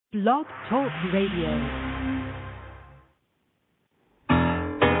Blog Talk Radio.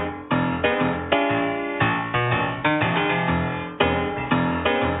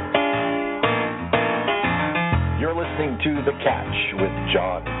 You're listening to The Catch with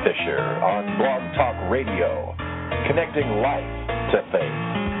John Fisher on Blog Talk Radio, connecting life to faith.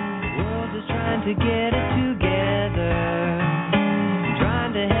 The world is trying to get it together,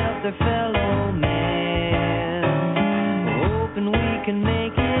 trying to help their fellow man, hoping we can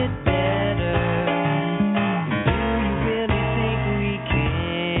make it better. Do you really think we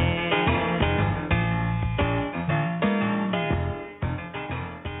can?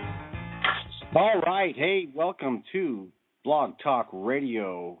 All right. Hey, welcome to Blog Talk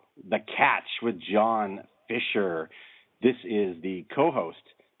Radio, The Catch with John Fisher. This is the co-host,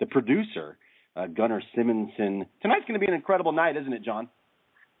 the producer, Gunnar Simonson. Tonight's going to be an incredible night, isn't it, John?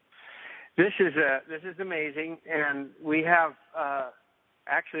 This is amazing, and we have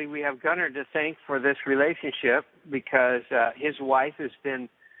Gunnar to thank for this relationship because his wife has been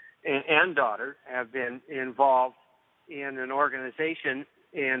and daughter have been involved in an organization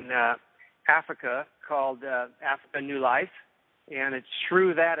in Africa called Africa New Life, and it's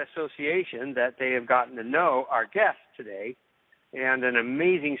through that association that they have gotten to know our guest today, and an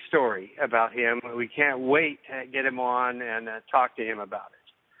amazing story about him. We can't wait to get him on and talk to him about it.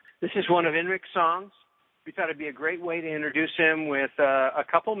 This is one of Enric's songs. We thought it'd be a great way to introduce him with a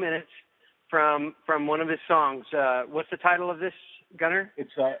couple minutes from one of his songs. What's the title of this, Gunnar?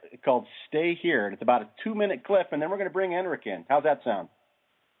 It's called Stay Here, and it's about a 2-minute clip, and then we're going to bring Enric in. How's that sound?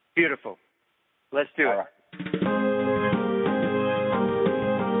 Beautiful. Let's do it. Right.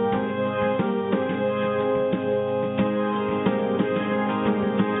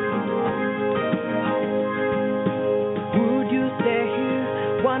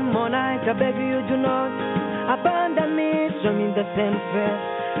 One more night, I beg you, do not abandon me. Show me the same face,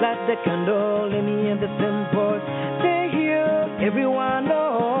 light the candle, let me in the same voice. Stay here, everyone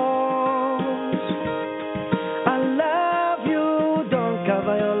knows I love you, don't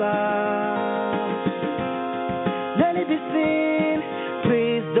cover your lies. Let it be seen,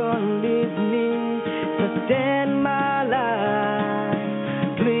 please don't leave me, sustain my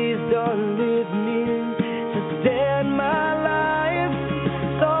life. Please don't leave me, sustain my life.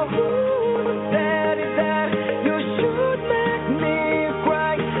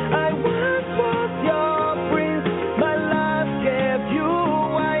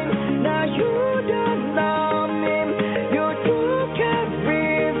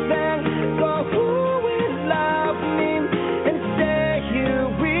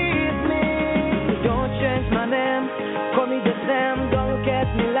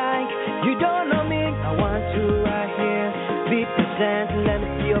 Let me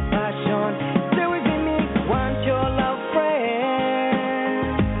see your passion. Stay with me, want your love,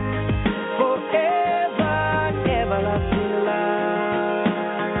 friend. Forever, everlasting love.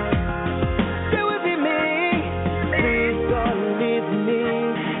 Stay with me, please don't leave me.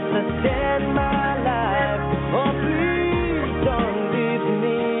 Sustain my life. Oh, please don't leave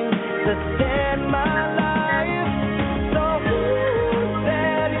me. Sustain my life. So who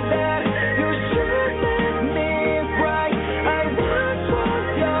said it that you should make me cry?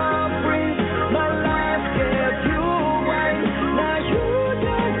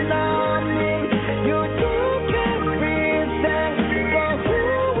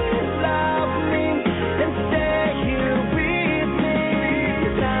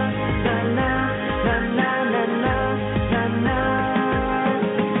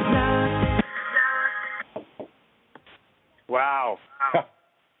 Wow.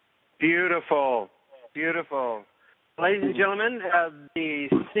 Beautiful. Beautiful. Ladies and gentlemen, the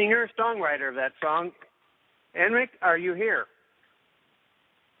singer-songwriter of that song, Enric, are you here?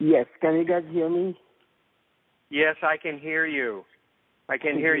 Yes. Can you guys hear me? Yes, I can hear you. I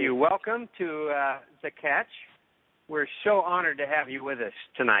can hear you. Welcome to The Catch. We're so honored to have you with us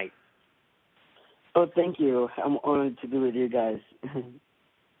tonight. Oh, thank you. I'm honored to be with you guys.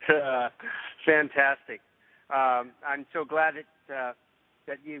 Fantastic. I'm so glad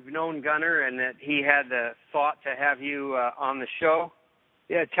that you've known Gunnar and that he had the thought to have you on the show.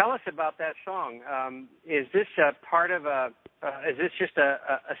 Yeah, tell us about that song. Is this a part of is this just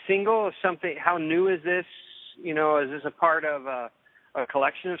a single or something? How new is this? You know, is this a part of a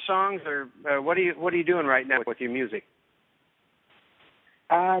collection of songs, or what are you doing right now with your music?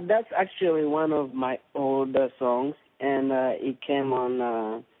 That's actually one of my older songs, and it came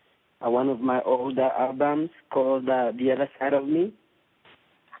on one of my older albums called The Other Side of Me.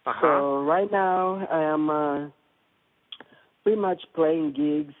 So right now I am pretty much playing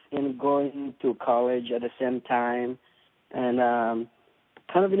gigs and going to college at the same time, and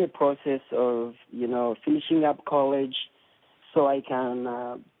kind of in a process of, finishing up college so I can,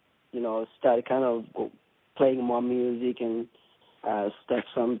 start kind of playing more music and start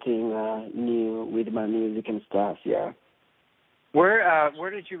something new with my music and stuff, yeah.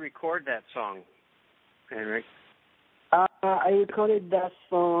 Where did you record that song, Enric? I recorded that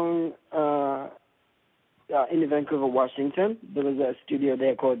song in Vancouver, Washington. There was a studio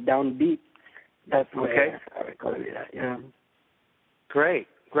there called Downbeat. That's where I recorded it at, yeah. Great.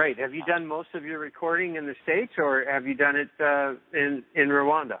 Have you done most of your recording in the States, or have you done it in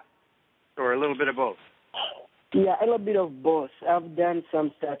Rwanda, or a little bit of both? Yeah, a little bit of both. I've done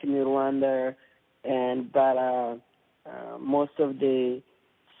some stuff in Rwanda, but most of the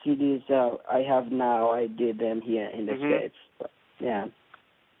CDs I have now, I did them here in the States. So, yeah.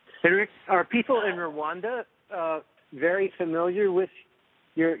 Enric, are people in Rwanda very familiar with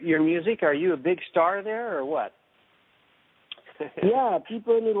your music? Are you a big star there, or what? Yeah,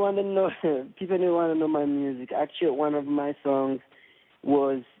 people in Rwanda know my music. Actually, one of my songs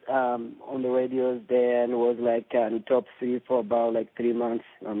was on the radios there and was like in top 3 for about 3 months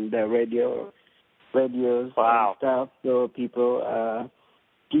on the radios and stuff. So people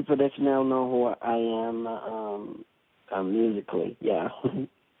definitely know who I am musically. Yeah.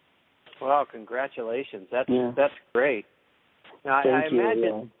 Well, congratulations. That's great. Now, Thank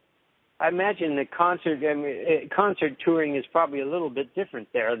you. I imagine the concert touring is probably a little bit different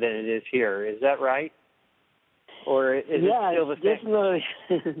there than it is here. Is that right? Or is it still the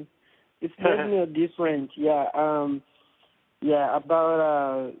same? It's definitely different. Yeah.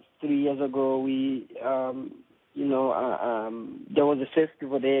 About 3 years ago, we, there was a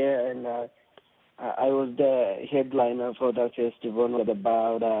festival there, and I was the headliner for that festival with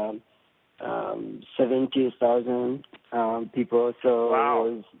about 70,000 people. So it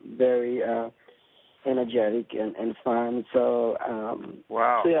was very energetic and fun. So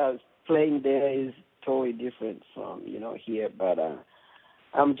So yeah, playing there is totally different from here. But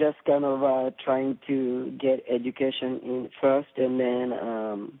I'm just kind of trying to get education in first, and then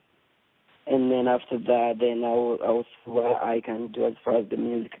after that, then I'll see what I can do as far as the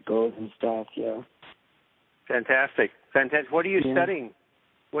music goes and stuff. Yeah. Fantastic. What are you studying?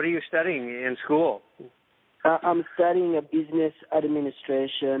 What are you studying in school? I'm studying a business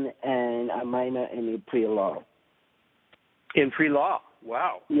administration and a minor in pre-law. In pre-law?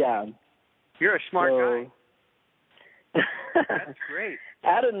 Wow. Yeah. You're a smart guy. That's great.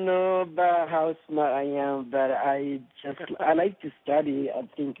 I don't know about how smart I am, but I like to study. I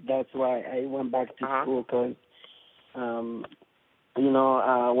think that's why I went back to school, because when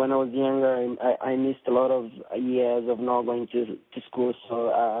I was younger, I missed a lot of years of not going to school.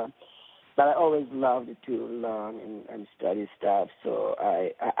 So, but I always loved to learn and study stuff. So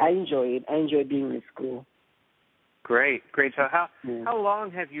I enjoy it. I enjoy being in school. Great. So how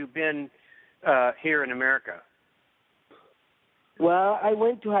long have you been here in America? Well, I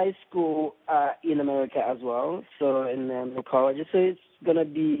went to high school in America as well. So in the college, so it's gonna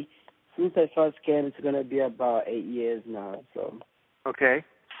be, since I first came, it's gonna be about 8 years now. So. Okay.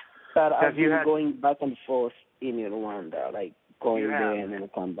 But I've been going back and forth in Rwanda, like going there and then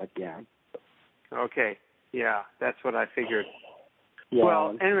come back, yeah. Okay. Yeah, that's what I figured. Yeah.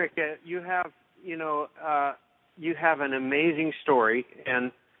 Well, Enric, you have an amazing story,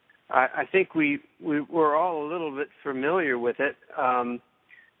 and I think we're all a little bit familiar with it,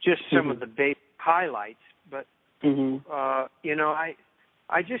 just some of the basic highlights. But I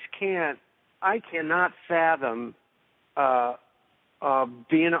cannot fathom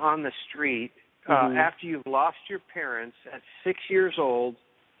being on the street after you've lost your parents at 6 years old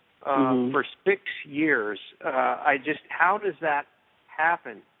for 6 years. How does that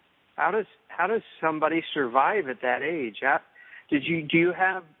happen? How does somebody survive at that age?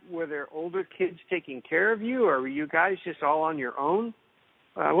 Were there older kids taking care of you, or were you guys just all on your own?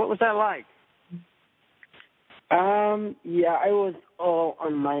 What was that like? Yeah, I was all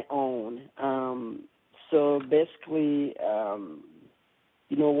on my own. So basically,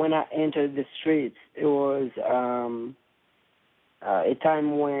 when I entered the streets, it was a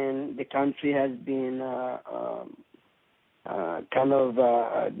time when the country has been kind of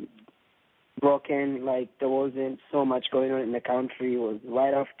broken. Like, there wasn't so much going on in the country. It was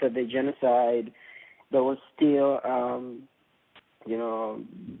right after the genocide. There was still,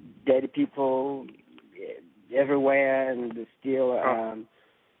 dead people everywhere, and there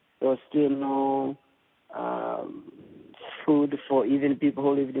was still no food for even people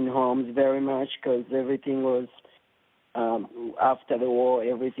who lived in homes very much, because everything was, after the war,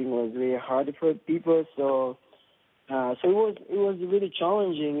 everything was really hard for people. So it was really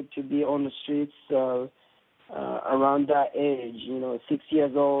challenging to be on the streets. around that age, 6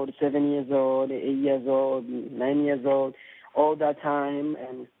 years old, 7 years old, 8 years old, 9 years old, all that time,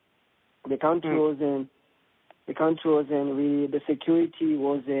 and the country wasn't really, the security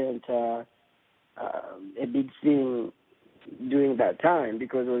wasn't a big thing during that time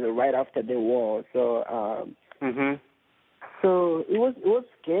because it was right after the war. So so it was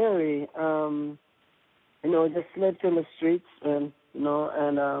scary. Just slept on the streets and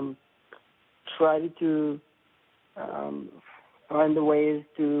tried to find the ways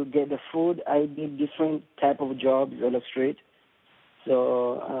to get the food. I did different type of jobs on the street.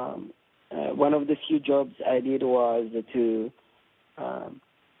 So one of the few jobs I did was to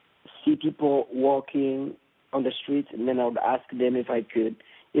see people walking on the street, and then I would ask them if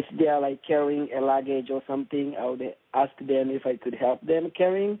they are like carrying a luggage or something. I would ask them if I could help them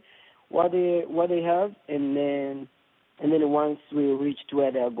carrying what they have, and then once we reached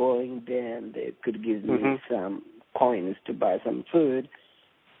where they're going, then they could give me some coins to buy some food.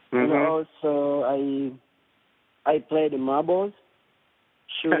 And also I played marbles,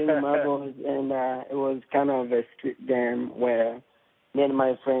 shooting marbles, and it was kind of a street game where me and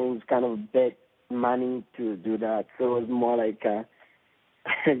my friends kind of bet money to do that. So it was more like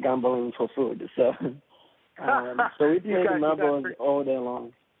gambling for food. So so we played marbles all day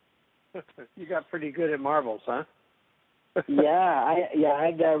long. You got pretty good at marbles, huh?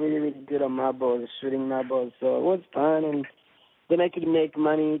 I got really, really good at marbles, shooting marbles. So it was fun, and then I could make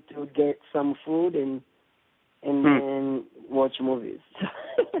money to get some food and then watch movies.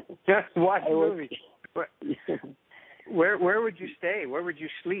 Watch movies. Where would you stay? Where would you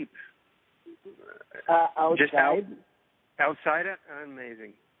sleep? Outside. Just outside it?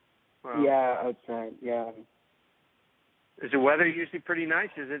 Amazing. Wow. Yeah, outside. Yeah. Is the weather usually pretty nice?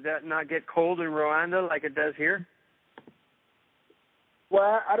 Does it not get cold in Rwanda like it does here?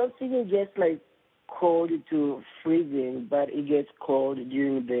 Well, I don't think it gets like cold to freezing, but it gets cold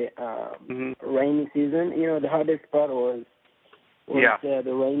during the rainy season. The hardest part was the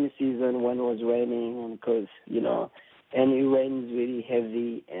rainy season when it was raining, and because and it rains really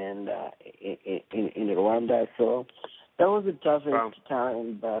heavy and in Rwanda, so that was the toughest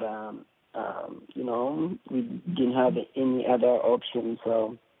time. But we didn't have any other option.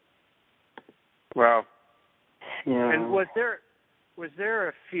 So wow. Yeah. And was there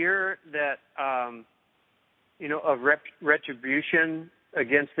a fear that of retribution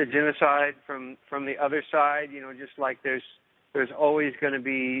against the genocide from the other side? Just like there's always going to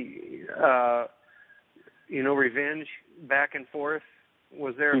be revenge back and forth.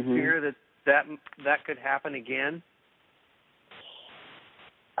 Was there a fear that could happen again?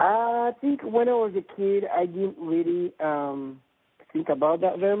 I think when I was a kid, I didn't really think about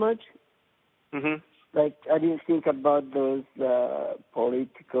that very much. Like, I didn't think about those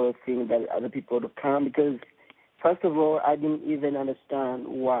political things that other people would come, because, first of all, I didn't even understand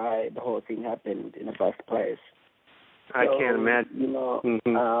why the whole thing happened in the first place. I can't imagine.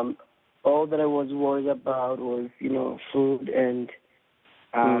 All that I was worried about was, food and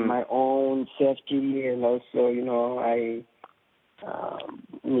my own safety, and also, I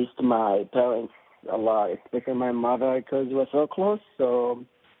missed my parents a lot, especially my mother, because we were so close. So,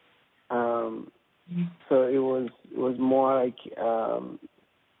 so it was more like a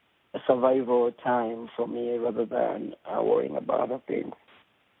survival time for me rather than worrying about other things.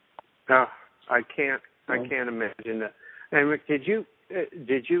 No, I can't imagine that. Enric, did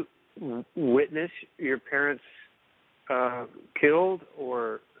you witness your parents killed,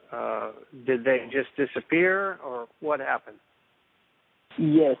 or did they just disappear, or what happened?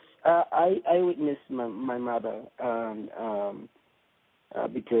 Yes, I witnessed my mother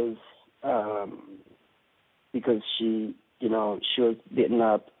because she was beaten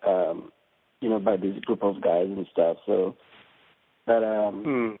up by this group of guys and stuff. So, but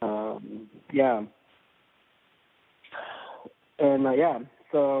yeah, and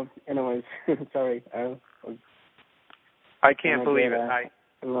So, anyways, sorry. I can't believe it.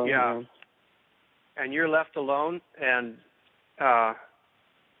 Alone. And you're left alone, and I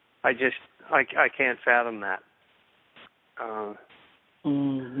can't fathom that.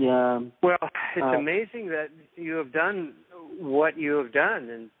 Well, it's amazing that you have done what you have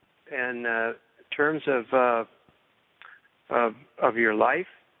done in terms of your life.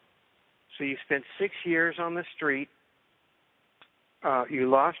 So you spent 6 years on the street. You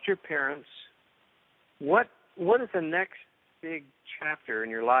lost your parents. What is the next big chapter in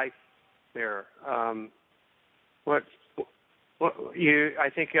your life there? I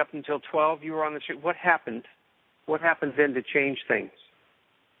think up until 12 you were on the street. What happened? What happened then to change things?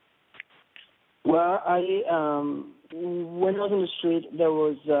 Well, when I was on the street, there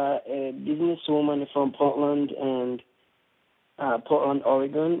was a businesswoman from Portland Portland,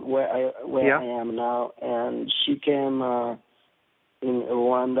 Oregon, where I am now, and she came in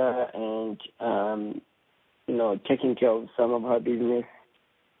Rwanda and taking care of some of her business,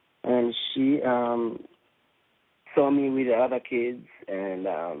 and she saw me with the other kids, and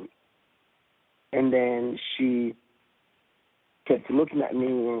then she kept looking at me,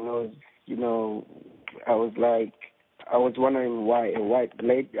 and I was wondering why a white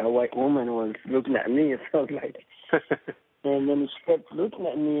woman was looking at me. So I was like, and then she kept looking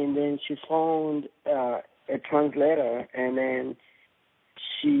at me, and then she found a translator, and then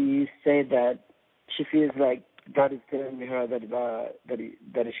she said that she feels like God is telling her that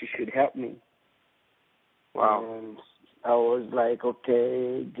she should help me. Wow. And I was like,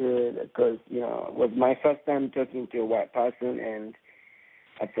 okay, good, because it was my first time talking to a white person, and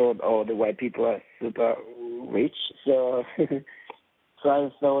I thought, the white people are super rich, so so I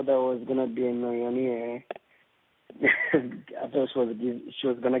thought I was gonna be a millionaire. I thought she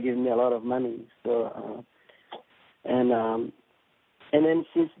was gonna give me a lot of money. So and then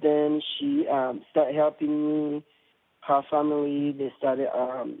since then she started helping me. Her family, they started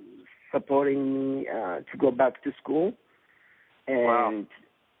supporting me to go back to school, and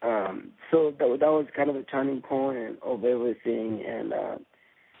so that was kind of a turning point of everything.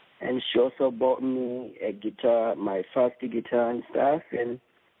 And she also bought me a guitar, my first guitar and stuff, and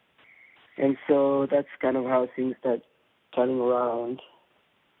so that's kind of how things start turning around.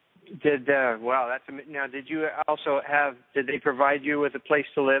 Now, did you also did they provide you with a place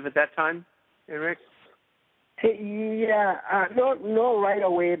to live at that time, Enric? Yeah, not right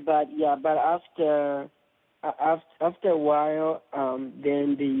away, but after a while,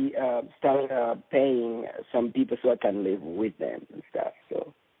 then they started paying some people so I can live with them and stuff,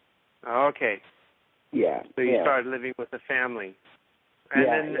 so. Okay. Yeah. So you started living with the family,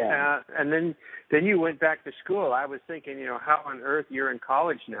 and then you went back to school. I was thinking, how on earth you're in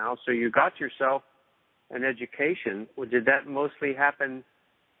college now? So you got yourself an education. Did that mostly happen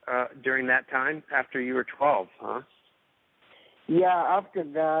during that time after you were 12? Huh? Yeah. After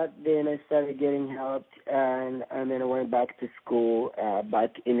that, then I started getting help, and then I went back to school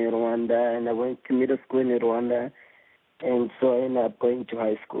back in Rwanda, and I went to middle school in Rwanda. And so I ended up going to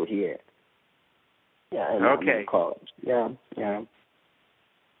high school here. Yeah, and I'm in college. Yeah.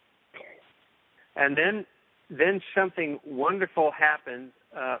 And then something wonderful happened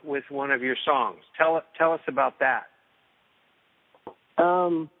with one of your songs. Tell us about that.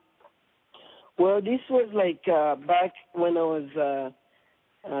 Well, this was like back when I was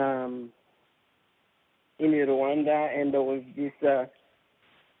in Rwanda, and there was this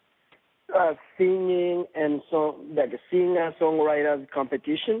singing and singer-songwriters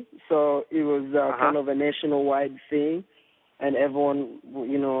competition. So it was kind of a nationwide thing, and everyone,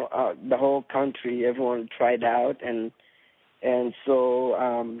 the whole country, everyone tried out, and so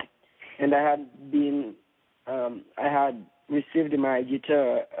and I had received my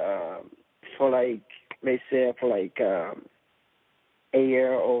guitar for a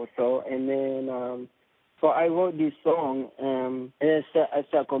year or so, and then. So I wrote this song, and I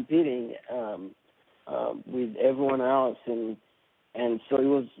started competing with everyone else, and so it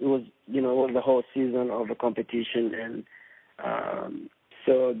was the whole season of a competition, and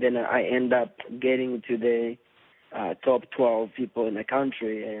so then I end up getting to the top 12 people in the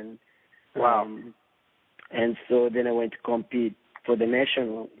country, and and so then I went to compete for the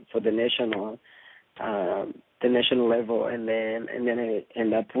national level, and then I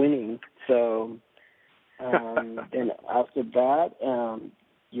end up winning. So. Then after that,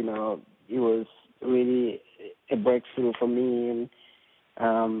 it was really a breakthrough for me,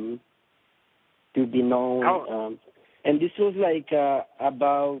 and to be known. And this was like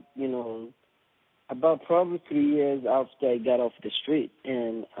about probably 3 years after I got off the street,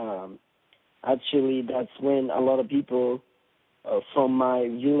 and actually that's when a lot of people from my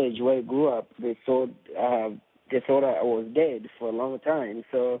village where I grew up, they thought I was dead for a long time.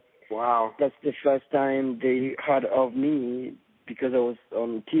 So. Wow. That's the first time they heard of me because I was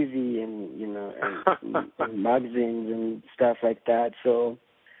on TV and, and magazines and stuff like that. So,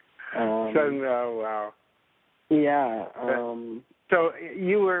 wow. Yeah. So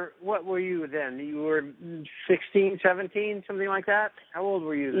what were you then? You were 16, 17, something like that? How old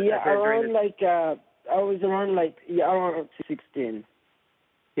were you? Yeah, around I was around 16.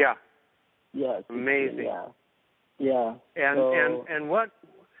 Yeah. Yeah. 16, amazing. Yeah. And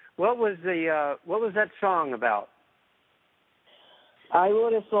what was that song about? I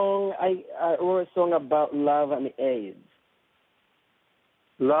wrote a song. I wrote a song about love and AIDS.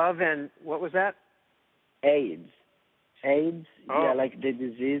 Love and what was that? AIDS. AIDS, yeah, like the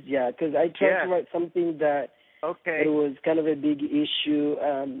disease, yeah. Because I tried to write something that it was kind of a big issue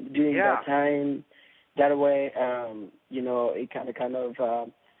during that time. That way, it kind of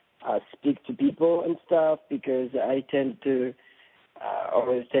speak to people and stuff, because I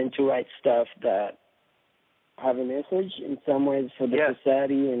always tend to write stuff that have a message in some ways for the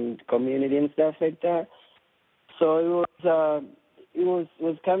society and community and stuff like that. So it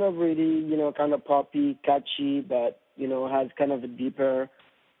was kind of really, kind of poppy, catchy, but has kind of a deeper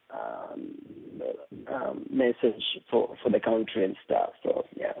message for the country and stuff. So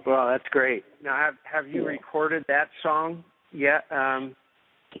yeah. Well, that's great. Now, have you recorded that song yet?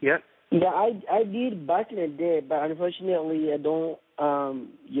 Yet? Yeah, I did back in the day, but unfortunately, I don't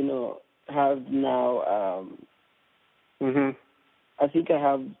have now. I think I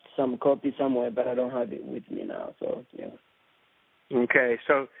have some copy somewhere, but I don't have it with me now. So yeah. Okay,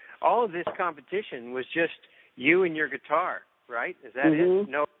 so all of this competition was just you and your guitar, right? Is that it?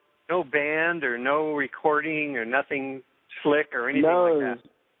 No band or no recording or nothing slick or anything like that?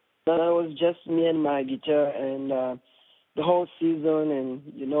 No, it was just me and my guitar, and the whole season, and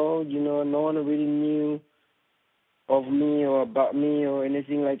no one really knew of me or about me or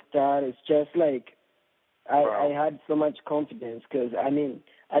anything like that. It's just like I had so much confidence, because I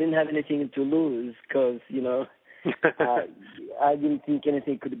didn't have anything to lose, because I didn't think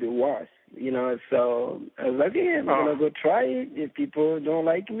anything could be worse, so I was like, I'm gonna go try it. If people don't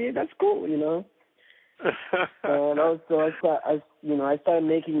like me, that's cool, And also I started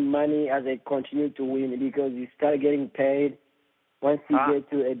making money as I continued to win, because you start getting paid once you get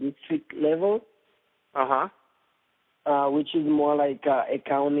to a district level, which is more like a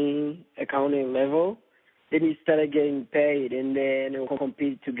county level. Then you started getting paid, and then you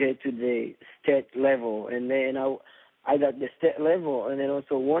compete to get to the state level. And then I got the state level, and then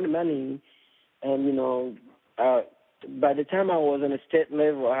also won money. And, by the time I was on a state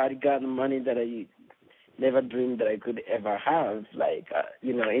level, I had gotten money that I never dreamed that I could ever have, like,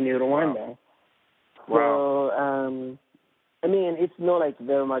 in Rwanda. Wow. So, it's not like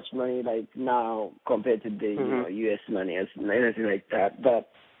very much money like now compared to the, U.S. money or anything like that. But,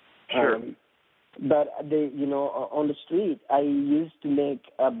 But on the street, I used to make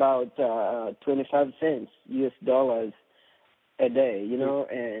about 25 cents US dollars a day,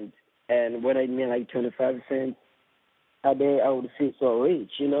 and when I made like 25 cents a day, I would feel so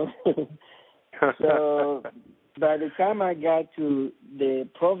rich, So by the time I got to the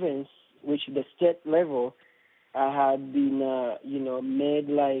province, which is the state level, I had been, made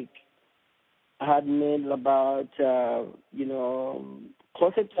about,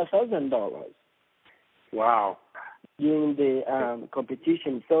 closer to $1,000. Wow. During the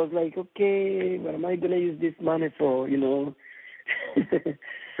competition. So I was like, okay, what am I going to use this money for,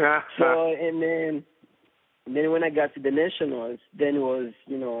 So, and then when I got to the nationals, then it was,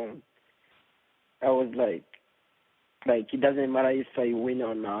 I was like it doesn't matter if I win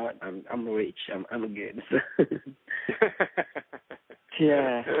or not. I'm rich. I'm good.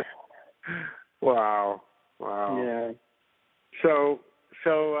 Yeah. Wow. Yeah. So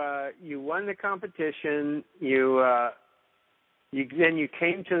you won the competition. Then you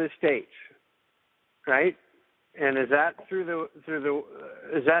came to the States, right? And is that through the?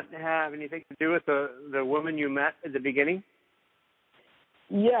 Does that have anything to do with the woman you met at the beginning?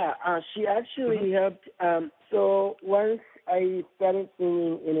 Yeah, she actually helped. So once I started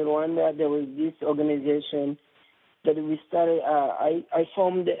singing in Rwanda, there was this organization that we started. I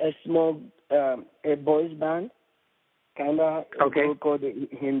formed a small a boys band, kind of called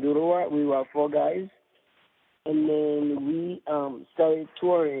Hindurua. We were 4 guys, and then we started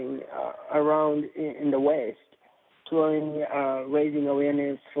touring around in the West, touring, raising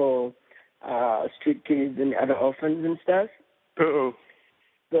awareness for street kids and other orphans and stuff.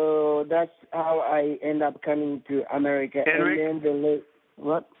 So that's how I end up coming to America. Enric, and then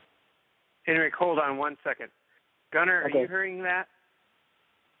what? Enric, hold on 1 second. Gunnar, are you hearing that?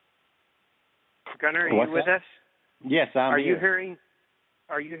 Gunnar, are you with us? Yes, I'm here.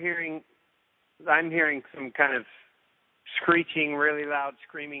 Are you hearing? I'm hearing some kind of screeching, really loud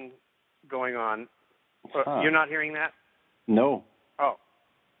screaming going on. You're not hearing that? No. Oh,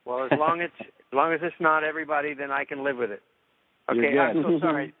 well, as long as it's not everybody, then I can live with it. Okay, I'm so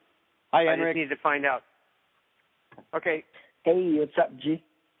sorry. Hi, Enric. I just need to find out. Okay. Hey, what's up, G?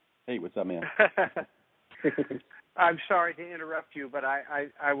 Hey, what's up, man? I'm sorry to interrupt you, but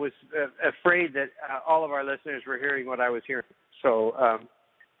I was afraid that all of our listeners were hearing what I was hearing. So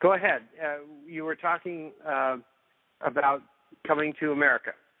go ahead. You were talking about coming to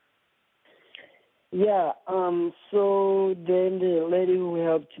America. Yeah. So then the lady who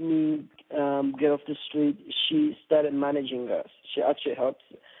helped me get off the street, she started managing us. She actually helped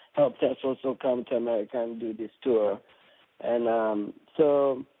us also come to America and do this tour. And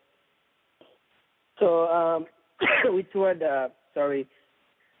so we toured. Sorry,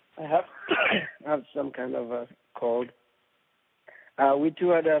 I have I have some kind of a cold. We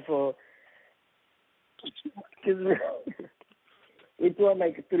toured for. Excuse me. We toured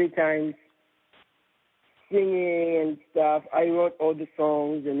like 3 times, singing and stuff. I wrote all the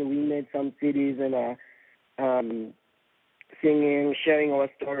songs, and we made some CDs and singing, sharing our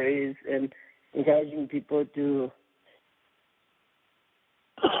stories, and encouraging people to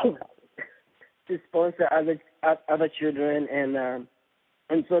to sponsor other children,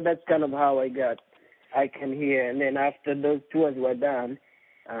 and so that's kind of how I came here. And then after those tours were done,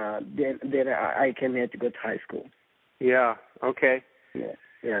 then I came here to go to high school. Yeah. Okay.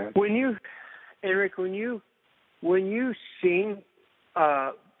 Yeah. When you, Enric, when you sing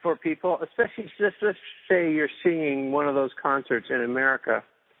for people, especially let's say you're singing one of those concerts in America,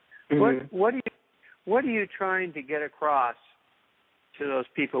 Mm-hmm. what are you trying to get across to those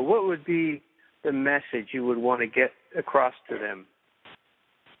people? What would be the message you would want to get across to them?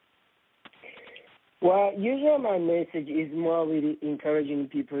 Well, usually my message is more really encouraging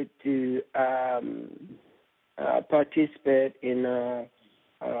people to participate in,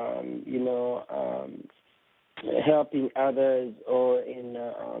 helping others, or in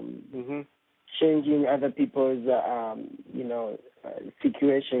changing other people's,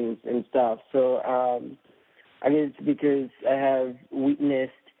 situations and stuff. So I guess because I have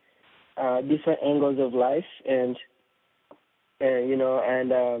witnessed different angles of life, and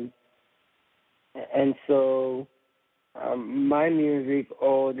so my music,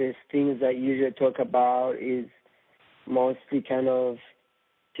 or the things I usually talk about, is mostly kind of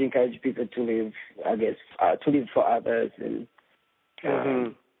to encourage people to live, I guess, to live for others,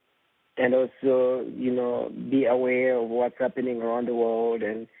 and also, be aware of what's happening around the world,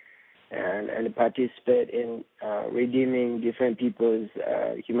 and participate in redeeming different people's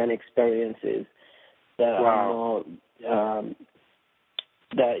human experiences. That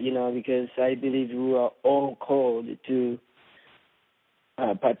because I believe we are all called to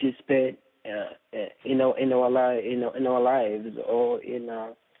participate in our lives, or in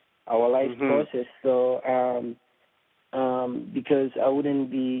our life process. So because I wouldn't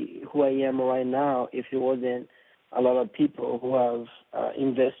be who I am right now if it wasn't a lot of people who have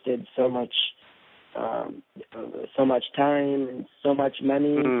invested so much time and so much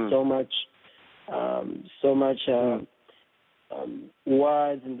money, so much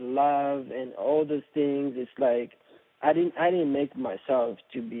words and love and all those things. It's like I didn't make myself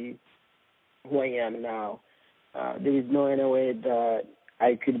to be who I am now. There is no any way that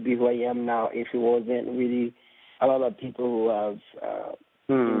I could be who I am now if it wasn't really a lot of people who have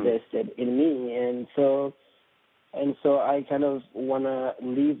invested in me, and so I kind of want to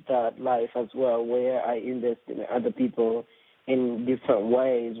live that life as well, where I invest in other people in different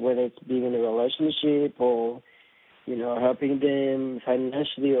ways, whether it's being in a relationship, or helping them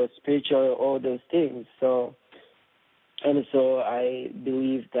financially or spiritually, all those things. So I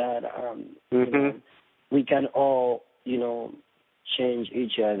believe that we can all change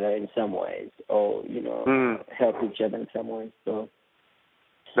each other in some ways, or help each other in some ways. So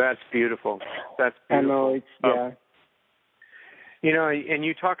that's beautiful. That's beautiful. I know it's and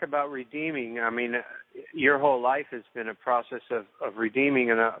you talk about redeeming. I mean, your whole life has been a process of redeeming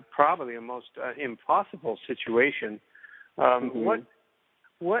in probably a most impossible situation. What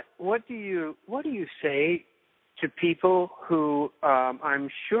do you say to people who I'm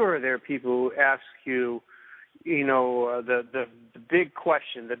sure there are people who ask you, the big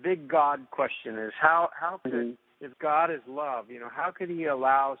question, the big God question is how could, if God is love, how could He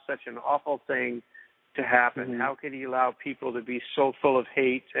allow such an awful thing to happen? How could He allow people to be so full of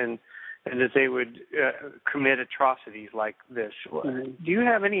hate and that they would commit atrocities like this? Do you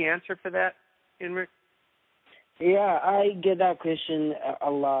have any answer for that, Enric? Yeah, I get that question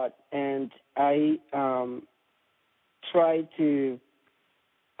a lot, and I try to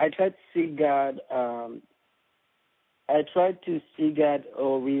see God. I try to see God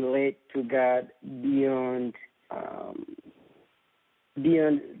or relate to God beyond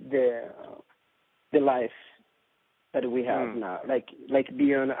the life that we have now, like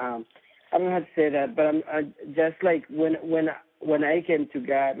beyond. I don't know how to say that, but I'm just like when I came to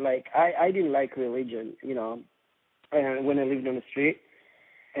God, like I didn't like religion, and when I lived on the street,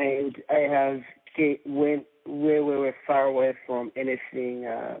 and I have where we were far away from anything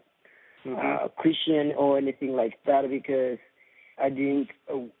Christian or anything like that, because I didn't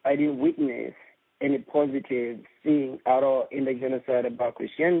witness any positive thing at all in the genocide about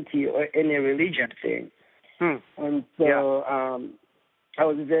Christianity or any religion thing. And so I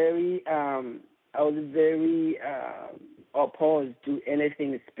was very opposed to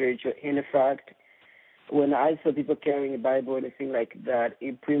anything spiritual. In fact, when I saw people carrying a Bible or anything like that,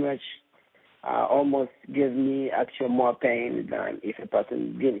 it pretty much almost gave me actual more pain than if a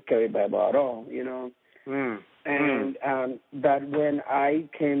person didn't carry a Bible at all, you know. But when I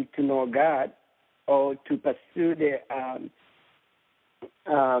came to know God or to pursue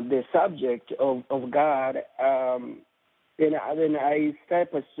the subject of God, then I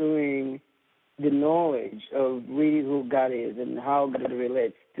started pursuing the knowledge of really who God is and how God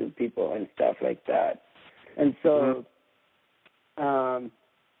relates to people and stuff like that. And so,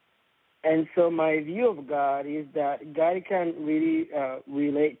 my view of God is that God can really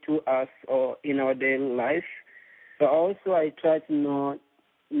relate to us or in our daily life, but also I try to not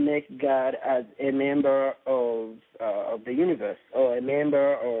make God as a member of the universe or a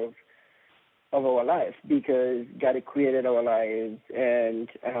member of our life, because God created our lives, and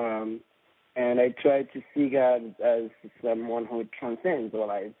I try to see God as someone who transcends our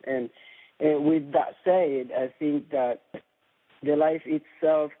lives. And with that said, I think that the life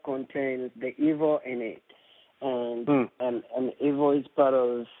itself contains the evil in it, and evil is part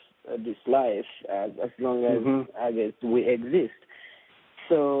of this life as long as I guess we exist.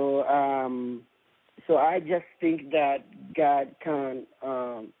 So I just think that God can.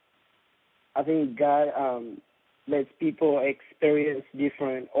 I think God lets people experience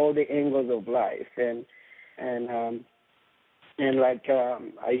all the angles of life, and like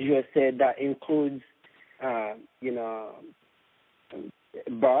I just said, that includes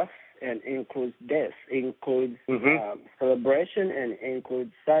birth and includes death, includes celebration and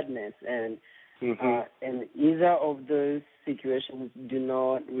includes sadness, and either of those situations do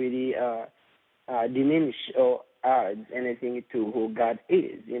not really diminish or add anything to who God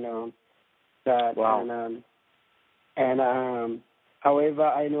is, you know. That, however,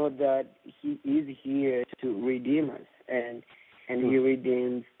 I know that He is here to redeem us, and He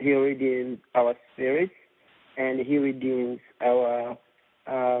redeems our spirits, and He redeems our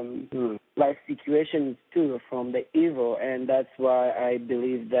life situations too from the evil, and that's why I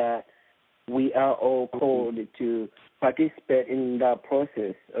believe that we are all called to participate in that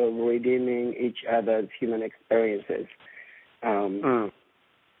process of redeeming each other's human experiences.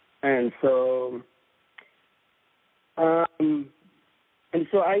 And so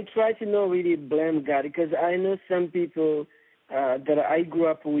I try to not really blame God, because I know some people that I grew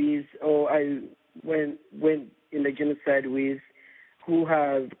up with, or I went in the genocide with, who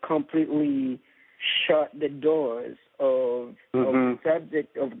have completely shut the doors of the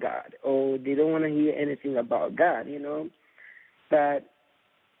subject of God, or they don't want to hear anything about God, you know.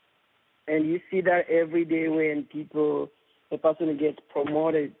 And you see that every day when a person gets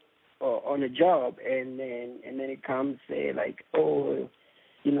promoted on a job, and then it comes say like, oh,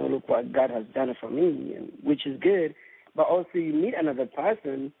 you know, look what God has done for me, and which is good. But also you meet another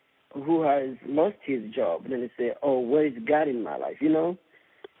person who has lost his job, and then they say, oh, where is God in my life, you know?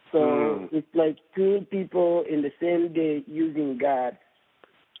 So it's like two people in the same day using God's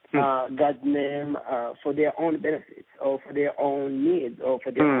name for their own benefits, or for their own needs, or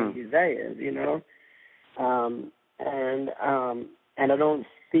for their own desires, you know? And I don't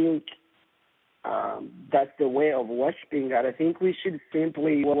think that's the way of worshiping God. I think we should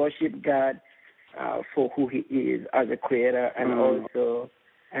simply worship God for who He is as a creator, and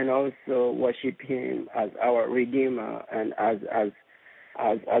also worship Him as our Redeemer, and as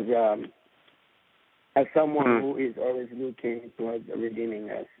someone who is always looking towards redeeming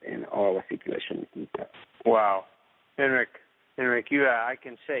us in all our situations and stuff. Wow, Enric, you I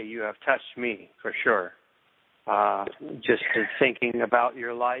can say you have touched me for sure. Just thinking about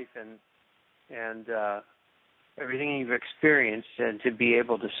your life and everything you've experienced, and to be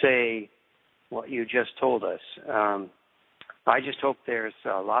able to say what you just told us. I just hope there's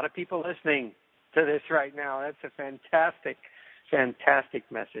a lot of people listening to this right now. That's a fantastic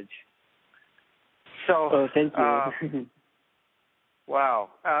message. So, thank you. Wow.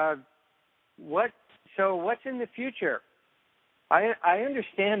 What's in the future? I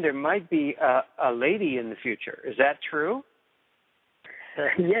understand there might be a lady in the future. Is that true?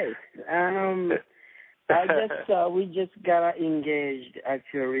 Yes. We just got engaged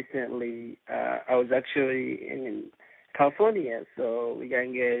actually recently. I was actually in California, so we got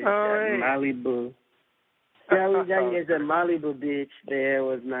engaged at Malibu. Yeah, we got engaged at Malibu Beach. There, it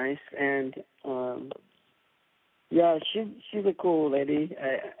was nice, and she's a cool lady.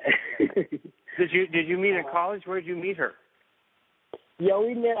 Did you meet in college? Where did you meet her? Yeah,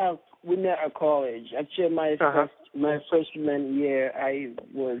 we met we met at college. Actually, my freshman year, I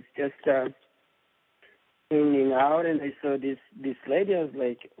was just hanging out, and I saw this lady. I was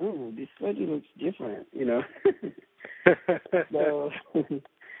like, "Oh, this lady looks different," you know. So,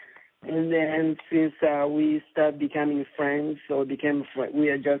 and then since we started becoming friends, we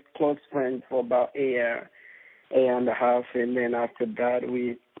are just close friends for about a year and a half, and then after that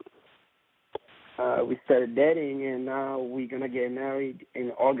we started dating, and now we're gonna get married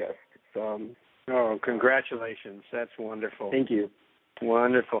in August. So. Oh, congratulations! That's wonderful. Thank you.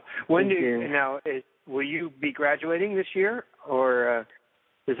 Wonderful. Will you be graduating this year, or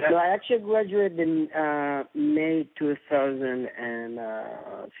is that? No, I actually graduated in May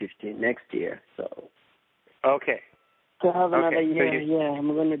 2015, next year. So. Okay. So I have another year. So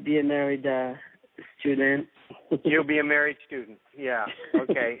I'm going to be a married student. You'll be a married student. Yeah.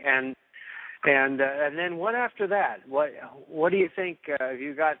 Okay. And then what after that? What do you think? Have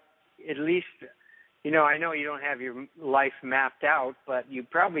you got at least? I know you don't have your life mapped out, but you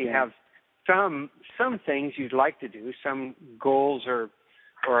probably have some things you'd like to do, some goals or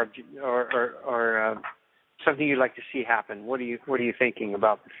something you'd like to see happen. What are you thinking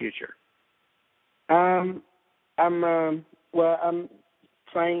about the future? I'm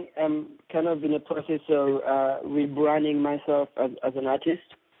trying. I'm kind of in the process of rebranding myself as an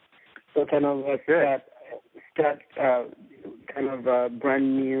artist. So kind of start kind of a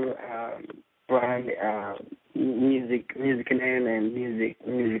brand new brand, music name and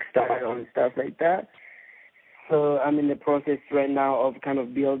music style and stuff like that. So I'm in the process right now of kind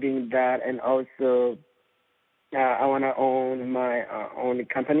of building that, and also I want to own my own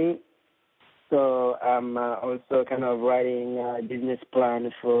company. So I'm also kind of writing a business plan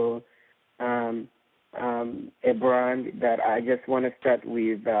for a brand that I just want to start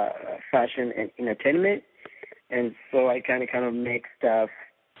with fashion and entertainment, and so I can kind of make stuff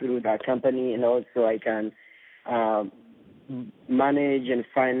through that company, and also I can manage and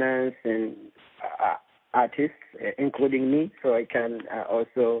finance and artists, including me, so I can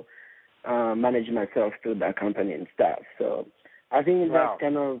also manage myself through that company and stuff. So I think that's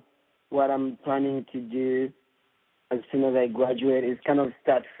kind of what I'm planning to do as soon as I graduate, is kind of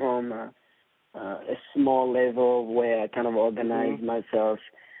start from a small level where I kind of organize myself,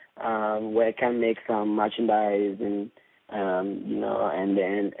 where I can make some merchandise and and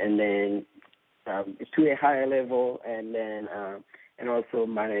then to a higher level, and then and also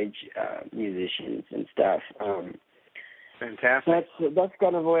manage musicians and stuff. Fantastic. That's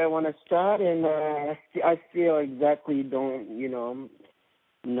kind of where I want to start, and I still exactly don't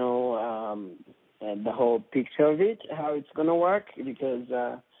know the whole picture of it, how it's gonna work, because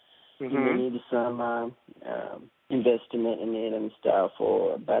you need some investment in it and stuff.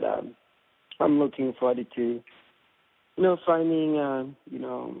 But I'm looking forward to finding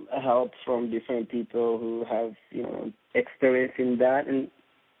help from different people who have experience in that,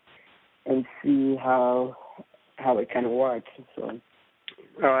 and see how it can work. So.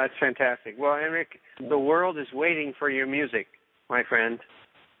 Oh, that's fantastic. Well, Enric, the world is waiting for your music, my friend.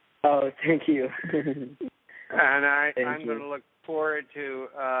 Oh, thank you. And I'm going to look forward to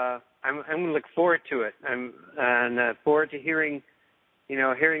I'm going to look forward to it. And forward to hearing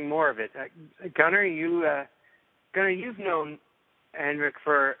more of it. Gunnar, you've known Enric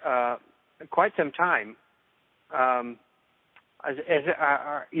for quite some time.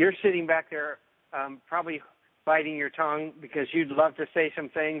 You're sitting back there, probably biting your tongue because you'd love to say some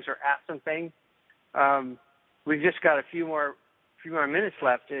things or ask some things. We've just got a few more minutes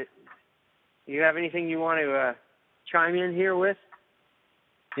left. Do you have anything you want to chime in here with?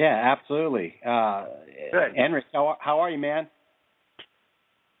 Yeah, absolutely. Good. Enric, how are you, man?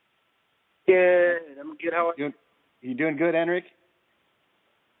 Good. I'm good. How are you? You doing good, Enric?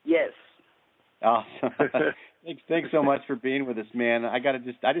 Yes. Awesome. Thanks so much for being with us, man. I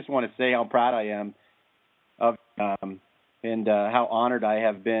just want to say how proud I am of and how honored I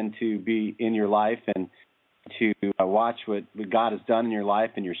have been to be in your life and to watch what God has done in your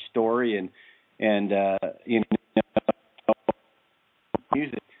life and your story and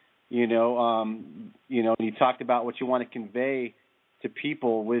music. You talked about what you want to convey to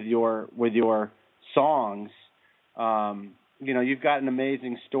people with your songs. You've got an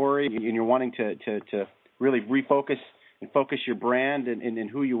amazing story, and you're wanting to really refocus and focus your brand and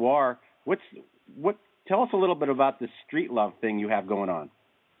who you are. Tell us a little bit about the street love thing you have going on.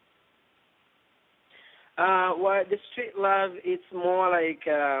 Well, the street love, it's more like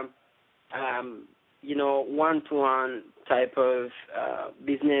one-to-one type of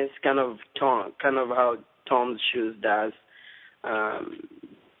business, kind of how Tom's Shoes does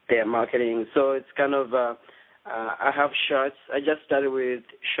their marketing. So it's kind of I have shops. I just started with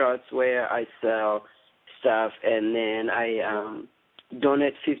shops where I sell stuff, and then I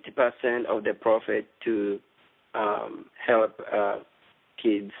donate 50% of the profit to help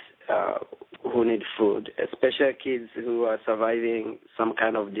kids who need food, especially kids who are surviving some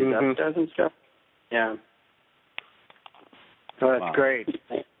kind of disasters and stuff. Yeah. Oh, that's great.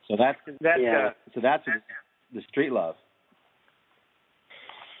 So that's the Street Love.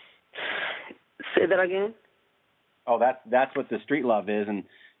 Say that again. Oh, that's what the Street Love is, and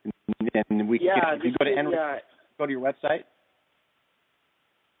we can go to Enric, go to your website.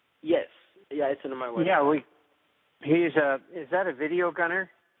 Yes, it's on my website. Yeah, is that a video, Gunner?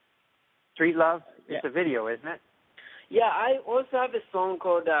 Street Love? It's a video, isn't it? Yeah, I also have a song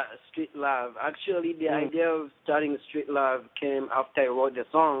called Street Love. Actually, the idea of starting Street Love came after I wrote the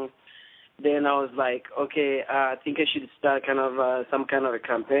song. Then I was like, okay, I think I should start kind of some kind of a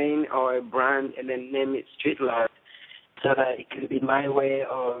campaign or a brand and then name it Street Love so that it can be my way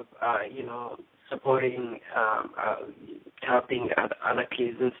of, supporting, helping other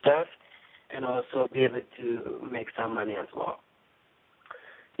kids and stuff, and also be able to make some money as well.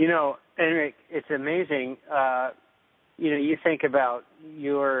 Enric, it's amazing. You think about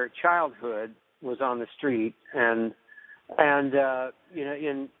your childhood was on the street, and in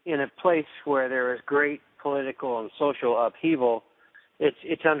a place where there was great political and social upheaval,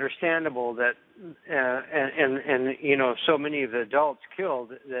 it's understandable that and so many of the adults killed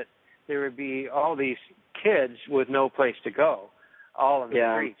that there would be all these kids with no place to go, all in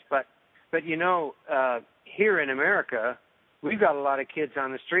the streets. But here in America, we've got a lot of kids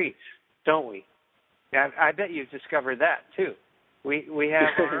on the streets, don't we? I bet you've discovered that too. We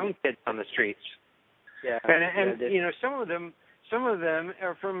have our own kids on the streets. Yeah, and some of them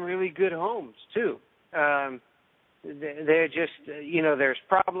are from really good homes too. They're just there's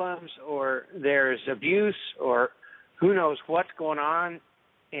problems or there's abuse or who knows what's going on,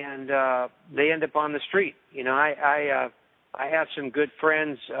 and they end up on the street. I have some good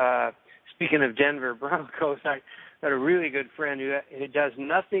friends. Speaking of Denver Broncos, I got a really good friend who does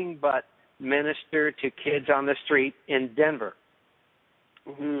nothing but minister to kids on the street in Denver.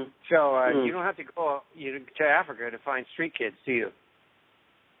 Mm-hmm. So you don't have to go to Africa to find street kids, do you?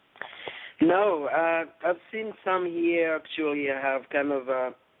 No, I've seen some here. Actually, I have kind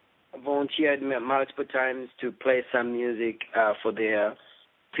of volunteered multiple times to play some music for their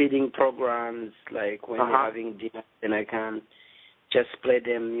feeding programs, like when they're having dinner, and I can just play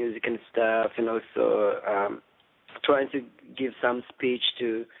them music and stuff, and also trying to give some speech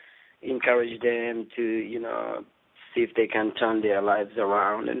to encourage them to, see if they can turn their lives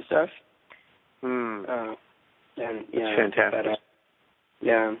around and stuff. That's fantastic.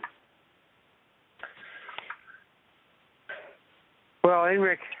 Yeah. Well,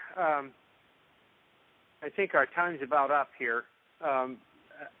 Enric, I think our time's about up here.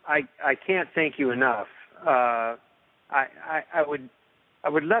 I can't thank you enough. I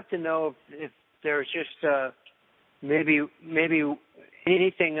would love to know if there's just maybe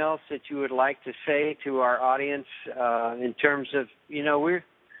anything else that you would like to say to our audience in terms of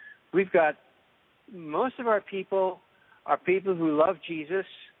we've got most of our people are people who love Jesus,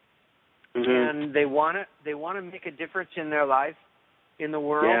 and they want to make a difference in their life in the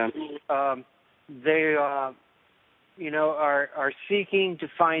world. Yeah. They are seeking to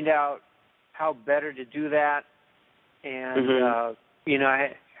find out how better to do that, and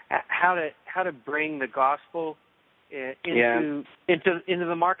how to bring the gospel into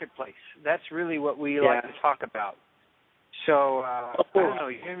the marketplace. That's really what we like to talk about. So I don't know.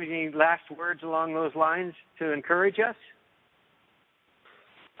 You have any last words along those lines to encourage us?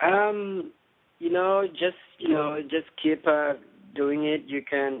 Just keep doing it. You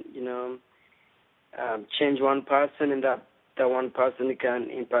can, change one person, and that one person can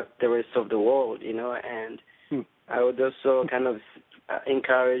impact the rest of the world. And I would also kind of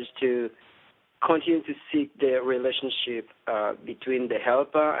encourage to continue to seek the relationship between the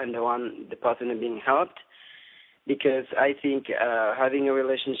helper and the person being helped, because I think having a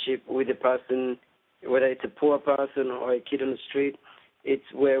relationship with the person, whether it's a poor person or a kid on the street,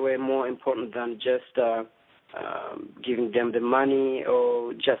 it's way more important than just giving them the money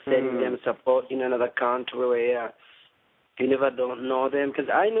or just sending them support in another country where you never don't know them. Because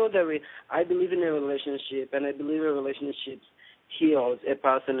I know that I believe in a relationship, and I believe a relationship heals a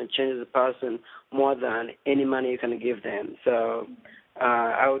person and changes a person more than any money you can give them. So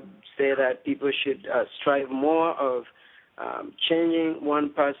I would say that people should strive more of changing one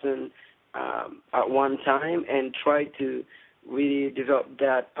person at one time and try to really develop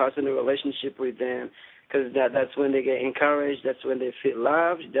that personal relationship with them, because that's when they get encouraged, that's when they feel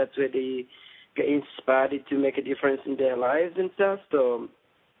loved, that's where they get inspired to make a difference in their lives and stuff. So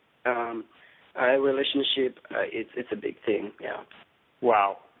our relationship, it's a big thing. Yeah.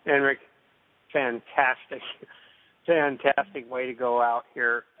 Wow, Enric, fantastic way to go out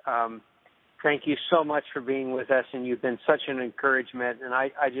here. Thank you so much for being with us, and you've been such an encouragement. And I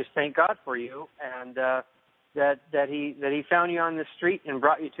just thank God for you, and that he found you on the street and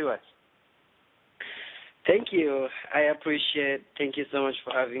brought you to us. Thank you. I appreciate. Thank you so much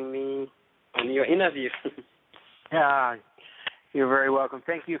for having me on your interview. Yeah, you're very welcome.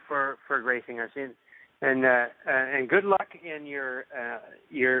 Thank you for gracing us, and good luck in your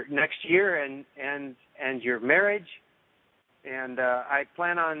next year and your marriage. And I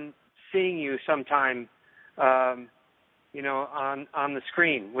plan on seeing you sometime, on the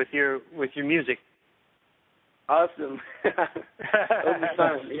screen with your music. Awesome. That'll be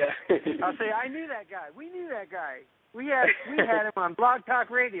fun. Yeah. I'll say I knew that guy. We knew that guy. We had him on Blog Talk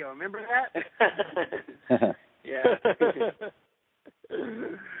Radio. Remember that? Yeah.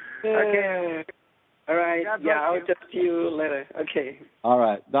 Okay. All right. God bless Yeah, I'll you. talk to you later. Okay. All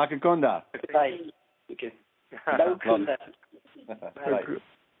right. Dr. Kunda. Bye. Okay. Bye.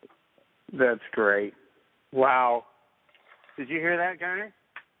 That's great. Wow. Did you hear that, Garner?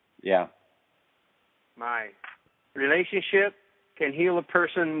 Yeah. My relationship can heal a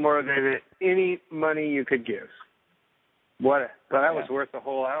person more than any money you could give. That was worth the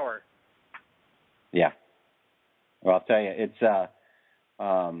whole hour. Yeah. Well, I'll tell you, it's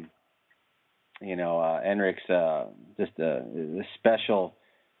Enric's just a special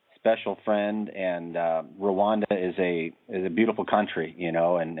friend, and Rwanda is a beautiful country,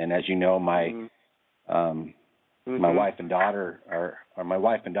 and as you know, my wife and daughter are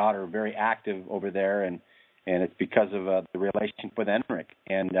very active over there, and it's because of the relationship with Enric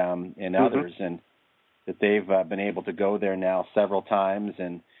and others, and that they've been able to go there now several times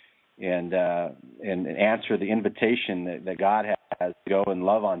and answer the invitation that God has to go and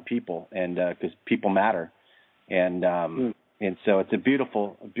love on people, and because people matter, and so it's a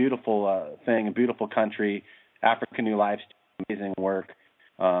beautiful thing, a beautiful country. African New Life's amazing work.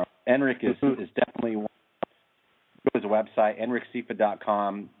 Enric is definitely one. Go to his website,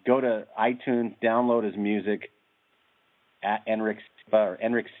 enricsifa.com. Go to iTunes, download his music at Enric Sifa or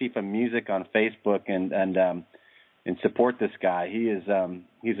Enric Sifa Music on Facebook, and support this guy. He's a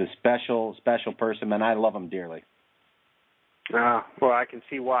special person, and I love him dearly. Well, I can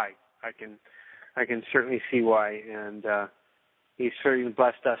see why. I can certainly see why, and he's certainly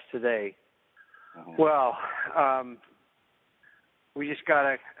blessed us today. Well, we just got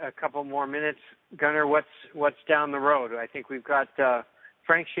a couple more minutes. Gunnar, what's down the road? I think we've got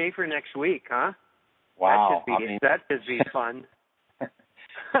Frank Schaefer next week, huh? Wow. That should be fun.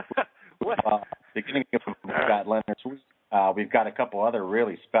 Beginning of we've got Leonard's week. We've got a couple other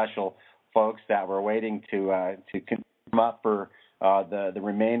really special folks that we're waiting to come up for the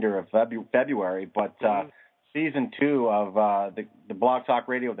remainder of February. But season 2 of the Blog Talk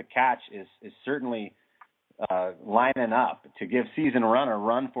Radio, The Catch, is certainly lining up to give season 1 a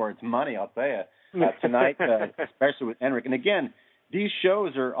run for its money. I'll tell you tonight, especially with Enric. And again, these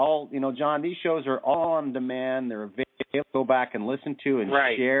shows are all, John. These shows are all on demand. They're available to go back and listen to and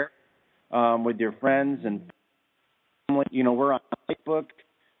share with your friends and family. We're on Facebook.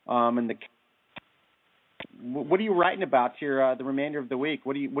 And what are you writing about here the remainder of the week?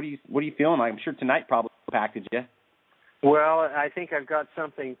 What are you feeling like? I'm sure tonight probably impacted you. Well, I think I've got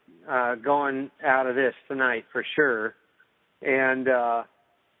something going out of this tonight for sure, and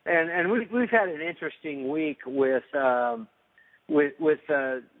we've had an interesting week with the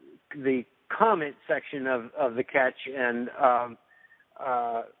comment section of the Catch, and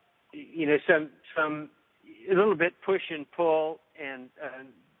some a little bit push and pull, and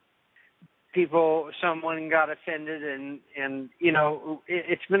someone got offended, and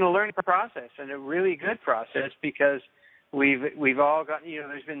it's been a learning process, and a really good process, because we've all got,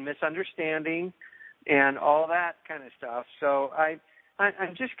 there's been misunderstanding and all that kind of stuff. So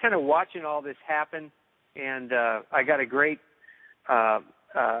I'm just kind of watching all this happen, and I got a great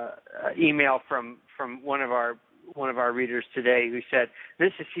email from one of our readers today who said,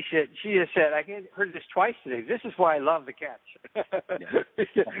 she just said, I heard this twice today. This is why I love the Catch.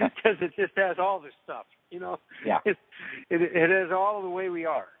 Because it just has all this stuff, Yeah. It has all the way we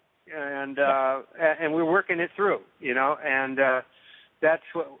are, and we're working it through, and that's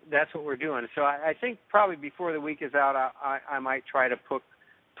what we're doing. So I think probably before the week is out, I might try to put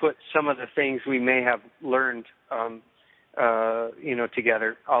some of the things we may have learned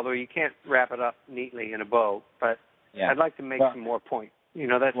together, although you can't wrap it up neatly in a bow, but I'd like to make some more points.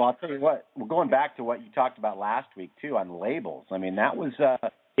 Well, I'll tell you what, going back to what you talked about last week, too, on labels. I mean, that was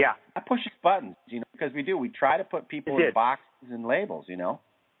Yeah. That pushes buttons, because we try to put people in boxes and labels,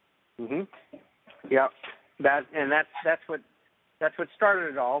 Mhm. Yeah. That's what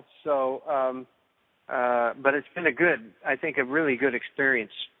started it all. So, but it's been a really good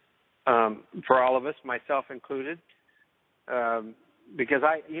experience for all of us, myself included, because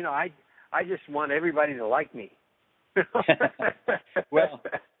I just want everybody to like me. Well,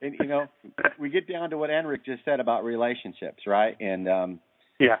 we get down to what Enric just said about relationships, right? And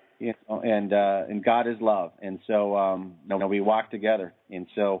and God is love, and so we walk together, and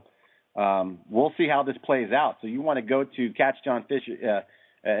so we'll see how this plays out. So you want to go to Catch John Fisher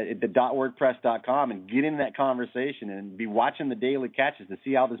at the.wordpress.com and get in that conversation and be watching the daily catches to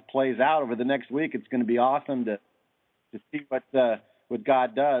see how this plays out over the next week. It's going to be awesome to see what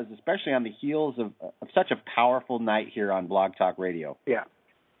God does, especially on the heels of such a powerful night here on Blog Talk Radio. Yeah,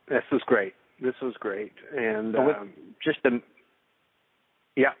 this was great. And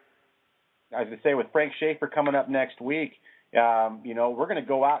As I say, with Frank Schaefer coming up next week, we're going to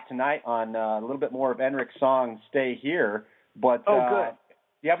go out tonight on a little bit more of Enric's song "Stay Here." But good.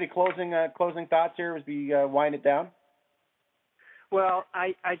 Do you have any closing thoughts here as we wind it down? Well,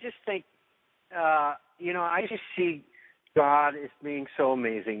 I just think I just see God as being so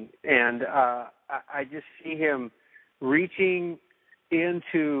amazing, and I just see Him reaching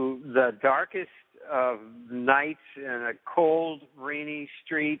into the darkest of nights and a cold, rainy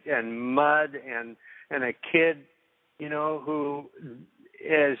street and mud and a kid, who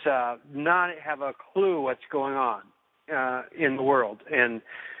is not have a clue what's going on in the world, and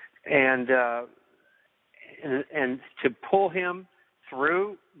to pull him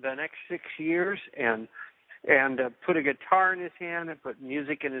through the next 6 years and put a guitar in his hand and put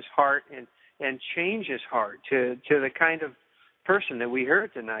music in his heart and change his heart to the kind of person that we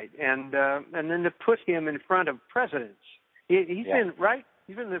heard tonight, and then to put him in front of presidents. He's been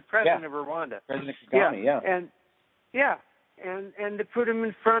the president of Rwanda, President Kagame, and to put him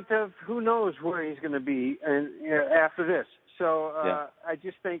in front of who knows where he's going to be after this. So I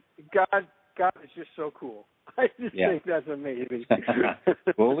just think God is just so cool. I just think that's amazing.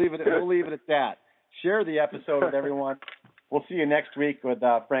 We'll leave it at that. Share the episode with everyone. We'll see you next week with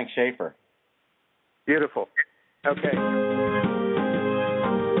Frank Schaefer. Beautiful. Okay.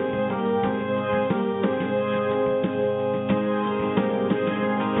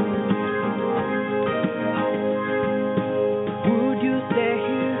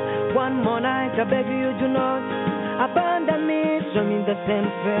 I beg you, do not abandon me. Show me the same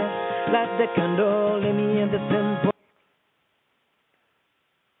face, light the candle, let me in the same